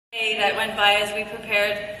Day that went by as we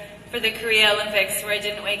prepared for the Korea Olympics, where I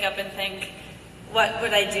didn't wake up and think, what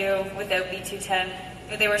would I do without B210?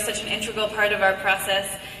 They were such an integral part of our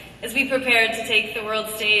process as we prepared to take the world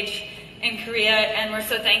stage in Korea, and we're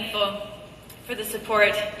so thankful for the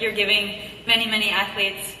support you're giving many, many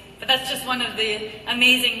athletes. But that's just one of the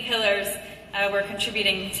amazing pillars we're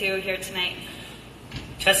contributing to here tonight.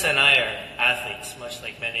 Tessa and I are athletes, much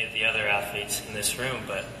like many of the other athletes in this room,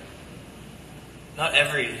 but not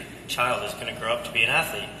every child is going to grow up to be an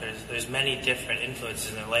athlete. There's many different influences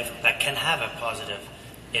in their life that can have a positive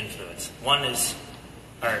influence. One is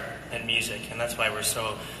art and music, and that's why we're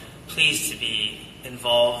so pleased to be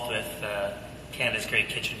involved with Canada's Great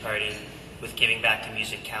Kitchen Party, with giving back to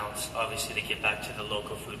Music Counts, obviously to give back to the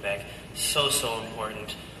local food bank. So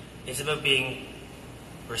important. It's about being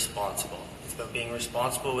responsible. It's about being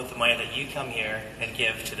responsible with the money that you come here and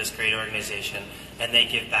give to this great organization, and they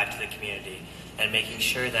give back to the community, and making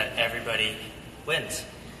sure that everybody wins.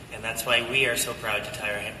 And that's why we are so proud to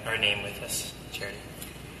tie our name with this charity.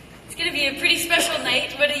 It's going to be a pretty special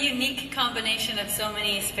night. What a unique combination of so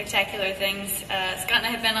many spectacular things. Scott and I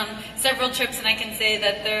have been on several trips, and I can say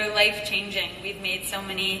that they're life-changing. We've made so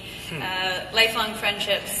many lifelong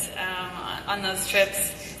friendships on those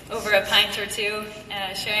trips, over a pint or two,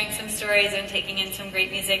 sharing some stories and taking in some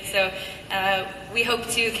great music. So we hope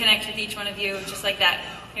to connect with each one of you just like that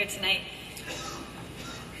here tonight.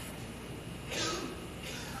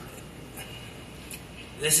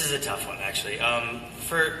 This is a tough one, actually.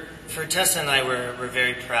 For Tessa and I, we're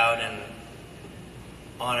very proud and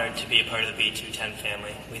honored to be a part of the B210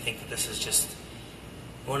 family. We think that this is just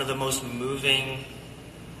one of the most moving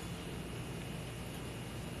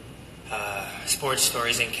sports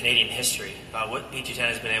stories in Canadian history. What B210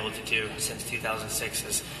 has been able to do since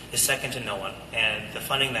 2006 is second to no one. And the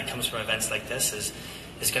funding that comes from events like this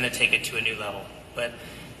is going to take it to a new level. But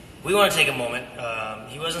we want to take a moment.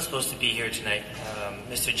 He wasn't supposed to be here tonight.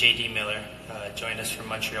 Mr. J.D. Miller joined us from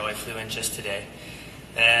Montreal. He flew in just today.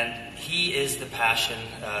 And he is the passion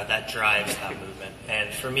that drives that movement.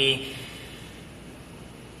 And for me,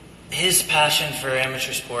 his passion for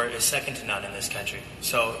amateur sport is second to none in this country.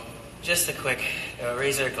 So just a quick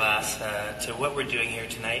raise our glass to what we're doing here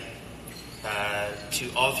tonight,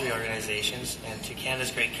 to all three organizations, and to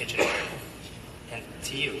Canada's Great Kitchen Party, and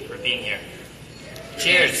to you for being here.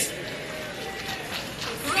 Cheers.